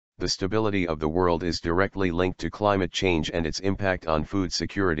The stability of the world is directly linked to climate change and its impact on food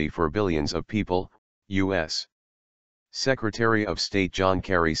security for billions of people, U.S. Secretary of State John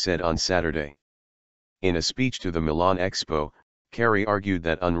Kerry said on Saturday. In a speech to the Milan Expo, Kerry argued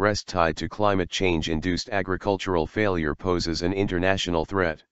that unrest tied to climate change-induced agricultural failure poses an international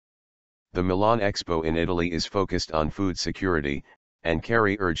threat. The Milan Expo in Italy is focused on food security, and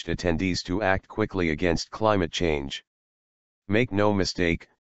Kerry urged attendees to act quickly against climate change. Make no mistake,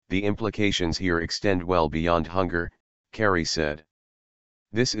 the implications here extend well beyond hunger, Kerry said.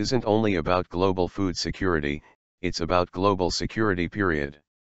 This isn't only about global food security, it's about global security period.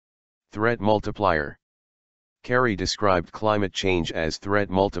 Threat multiplier. Kerry described climate change as threat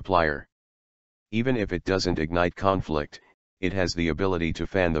multiplier. Even if it doesn't ignite conflict, it has the ability to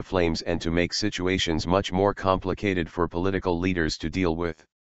fan the flames and to make situations much more complicated for political leaders to deal with.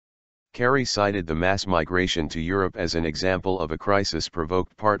 Kerry cited the mass migration to Europe as an example of a crisis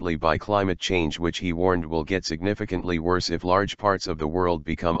provoked partly by climate change, which he warned will get significantly worse if large parts of the world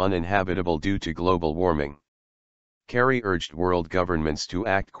become uninhabitable due to global warming. Kerry urged world governments to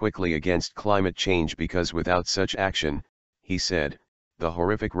act quickly against climate change because without such action, he said, the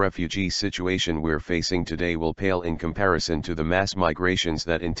horrific refugee situation we're facing today will pale in comparison to the mass migrations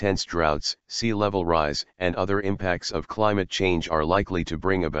that intense droughts, sea level rise, and other impacts of climate change are likely to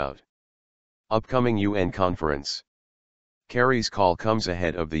bring about. Upcoming UN conference. Kerry's call comes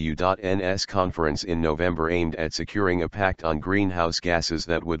ahead of the U.N.'s conference in November aimed at securing a pact on greenhouse gases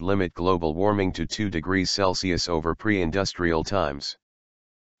that would limit global warming to 2 degrees Celsius over pre-industrial times.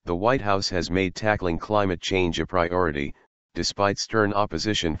 The White House has made tackling climate change a priority, despite stern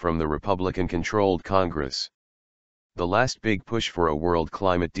opposition from the Republican-controlled Congress. The last big push for a world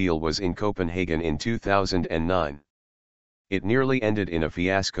climate deal was in Copenhagen in 2009. It nearly ended in a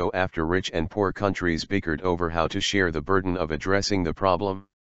fiasco after rich and poor countries bickered over how to share the burden of addressing the problem.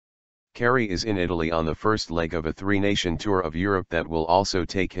 Kerry is in Italy on the first leg of a 3-nation tour of Europe that will also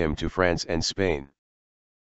take him to France and Spain.